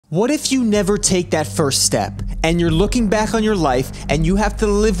What if you never take that first step and you're looking back on your life and you have to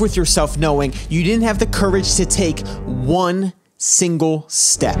live with yourself knowing you didn't have the courage to take one single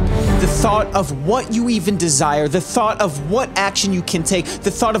step? The thought of what you even desire, the thought of what action you can take, the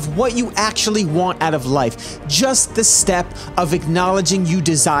thought of what you actually want out of life, just the step of acknowledging you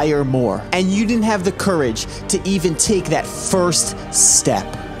desire more and you didn't have the courage to even take that first step.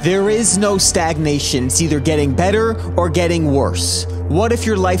 There is no stagnation. It's either getting better or getting worse. What if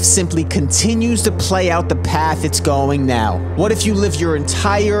your life simply continues to play out the path it's going now? What if you live your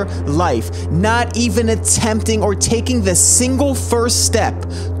entire life not even attempting or taking the single first step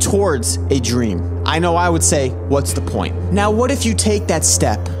towards a dream? I know I would say, what's the point? Now, what if you take that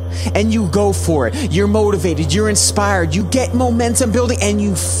step and you go for it? You're motivated, you're inspired, you get momentum building, and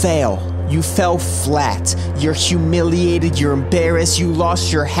you fail. You fell flat, you're humiliated, you're embarrassed, you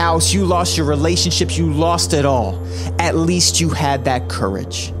lost your house, you lost your relationships, you lost it all. At least you had that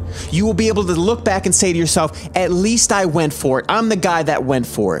courage. You will be able to look back and say to yourself, at least I went for it. I'm the guy that went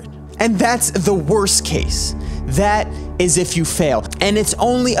for it. And that's the worst case. That is if you fail. And it's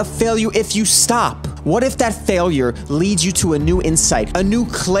only a failure if you stop. What if that failure leads you to a new insight, a new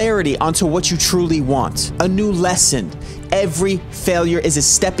clarity onto what you truly want, a new lesson? Every failure is a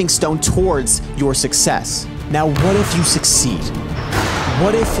stepping stone towards your success. Now, what if you succeed?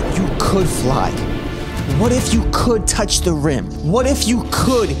 What if you could fly? What if you could touch the rim? What if you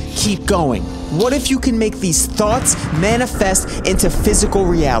could keep going? What if you can make these thoughts manifest into physical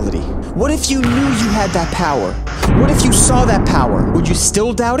reality? What if you knew you had that power? What if you saw that power? Would you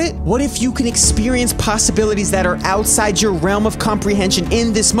still doubt it? What if you can experience possibilities that are outside your realm of comprehension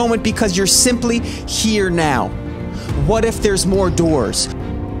in this moment because you're simply here now? What if there's more doors?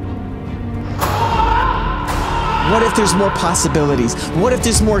 What if there's more possibilities? What if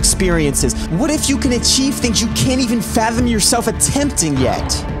there's more experiences? What if you can achieve things you can't even fathom yourself attempting yet?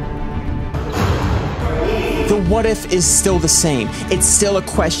 The what if is still the same. It's still a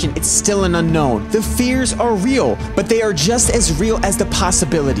question. It's still an unknown. The fears are real, but they are just as real as the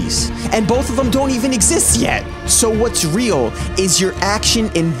possibilities. And both of them don't even exist yet. So what's real is your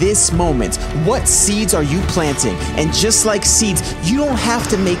action in this moment. What seeds are you planting? And just like seeds, you don't have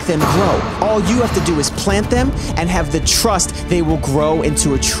to make them grow. All you have to do is plant them and have the trust they will grow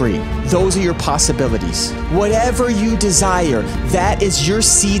into a tree. Those are your possibilities. Whatever you desire, that is your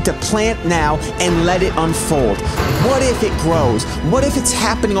seed to plant now and let it unfold. What if it grows? What if it's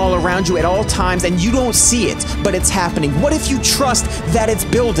happening all around you at all times and you don't see it, but it's happening? What if you trust that it's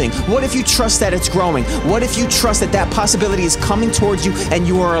building? What if you trust that it's growing? What if you trust that that possibility is coming towards you and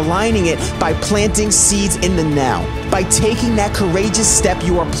you are aligning it by planting seeds in the now? By taking that courageous step,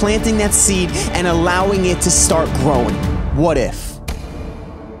 you are planting that seed and allowing it to start growing. What if?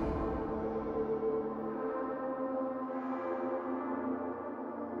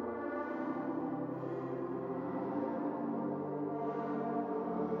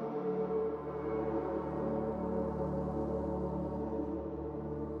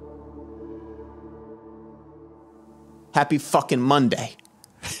 Happy fucking Monday.